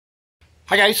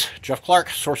Hi guys, Jeff Clark,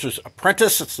 Sourcer's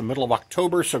Apprentice. It's the middle of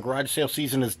October, so garage sale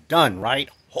season is done, right?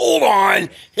 Hold on!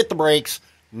 Hit the brakes.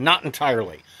 Not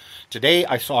entirely. Today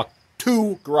I saw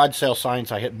 2 garage sale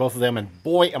signs. I hit both of them, and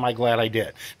boy, am I glad I did.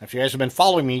 Now, if you guys have been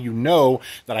following me, you know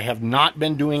that I have not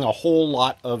been doing a whole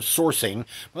lot of sourcing.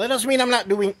 Well, that doesn't mean I'm not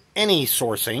doing any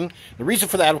sourcing. The reason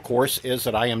for that, of course, is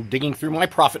that I am digging through my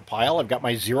profit pile. I've got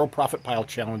my Zero Profit Pile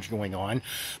Challenge going on.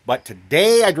 But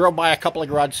today I drove by a couple of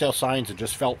garage sale signs and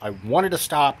just felt I wanted to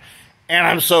stop, and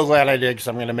I'm so glad I did because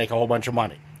I'm going to make a whole bunch of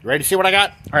money. You ready to see what I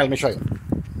got? All right, let me show you.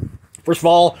 First of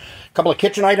all, a couple of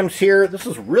kitchen items here. This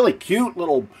is really cute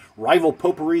little Rival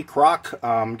Potpourri crock.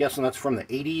 I'm guessing that's from the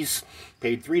 80s.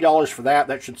 Paid $3 for that.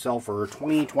 That should sell for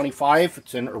 $20, $25.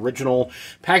 It's in original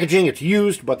packaging. It's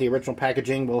used, but the original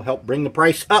packaging will help bring the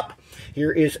price up.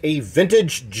 Here is a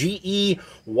vintage GE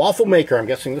waffle maker. I'm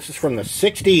guessing this is from the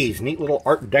 60s. Neat little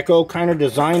Art Deco kind of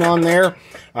design on there.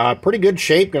 Pretty good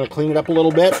shape. Going to clean it up a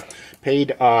little bit.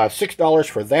 Paid $6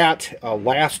 for that.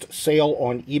 Last sale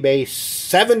on eBay,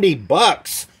 70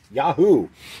 bucks. Yahoo!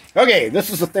 Okay, this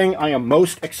is the thing I am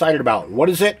most excited about. What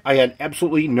is it? I had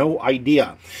absolutely no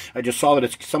idea. I just saw that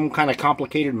it's some kind of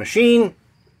complicated machine.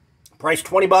 Price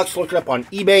 20 bucks. Look it up on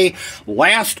eBay.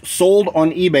 Last sold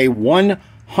on eBay,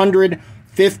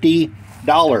 $150.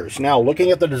 Now,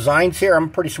 looking at the designs here, I'm a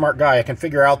pretty smart guy. I can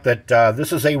figure out that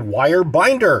this is a wire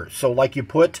binder. So, like you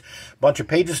put a bunch of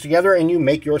pages together and you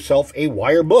make yourself a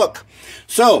wire book.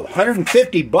 So,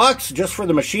 150 bucks just for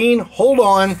the machine. Hold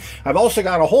on. I've also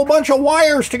got a whole bunch of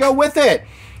wires to go with it.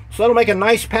 So that'll make a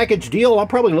nice package deal. I'll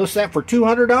probably list that for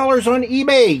 $200 on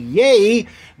eBay. Yay,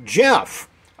 Jeff.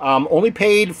 Only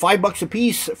paid $5 a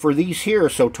piece for these here.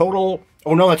 So total...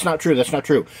 Oh, no, that's not true. That's not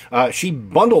true. She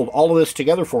bundled all of this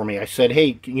together for me. I said,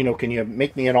 hey, you know, can you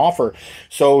make me an offer?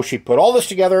 So she put all this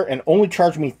together and only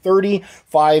charged me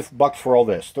 $35 for all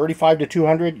this. 35 to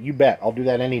 200, you bet. I'll do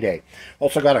that any day.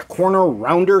 Also got a corner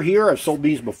rounder here. I've sold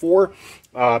these before.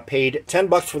 Paid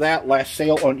 $10 for that. Last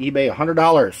sale on eBay,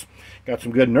 $100. Got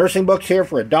some good nursing books here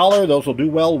for $1. Those will do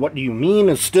well. What Do You Mean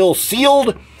is still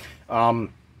sealed.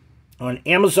 On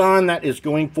Amazon, that is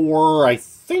going for, I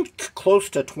think, close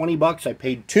to 20 bucks. I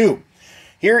paid $2.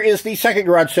 Here is the second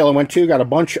garage sale I went to. Got a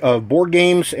bunch of board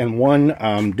games and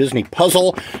one Disney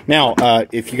puzzle. Now,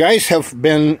 if you guys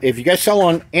sell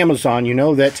on Amazon, you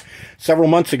know that several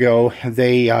months ago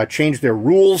they changed their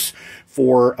rules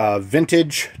for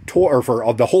vintage toy, or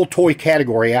for the whole toy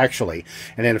category actually,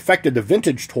 and it affected the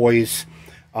vintage toys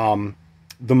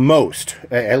the most.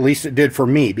 At least it did for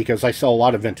me, because I sell a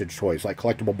lot of vintage toys, like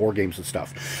collectible board games and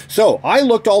stuff. So I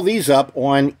looked all these up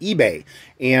on eBay,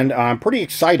 and I'm pretty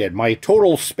excited. My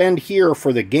total spend here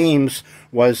for the games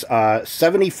was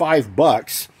 75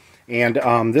 bucks, and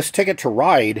this Ticket to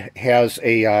Ride has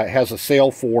a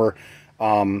sale for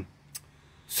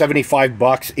 75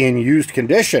 bucks in used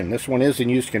condition. This one is in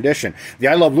used condition. The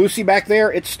I Love Lucy back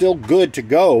there, it's still good to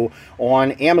go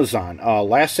on Amazon.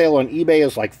 Last sale on eBay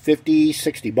is like 50,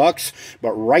 60 bucks,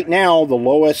 but right now the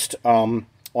lowest on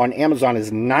Amazon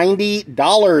is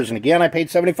 $90. And again, I paid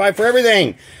 75 for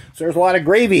everything. So there's a lot of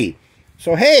gravy.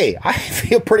 So hey, I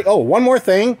feel pretty... Oh, one more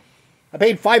thing. I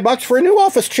paid $5 for a new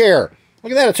office chair.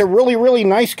 Look at that. It's a really, really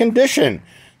nice condition.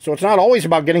 So it's not always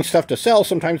about getting stuff to sell.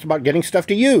 Sometimes it's about getting stuff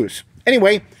to use.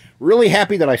 Anyway, really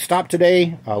happy that I stopped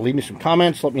today. Leave me some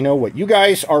comments. Let me know what you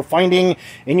guys are finding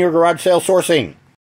in your garage sale sourcing.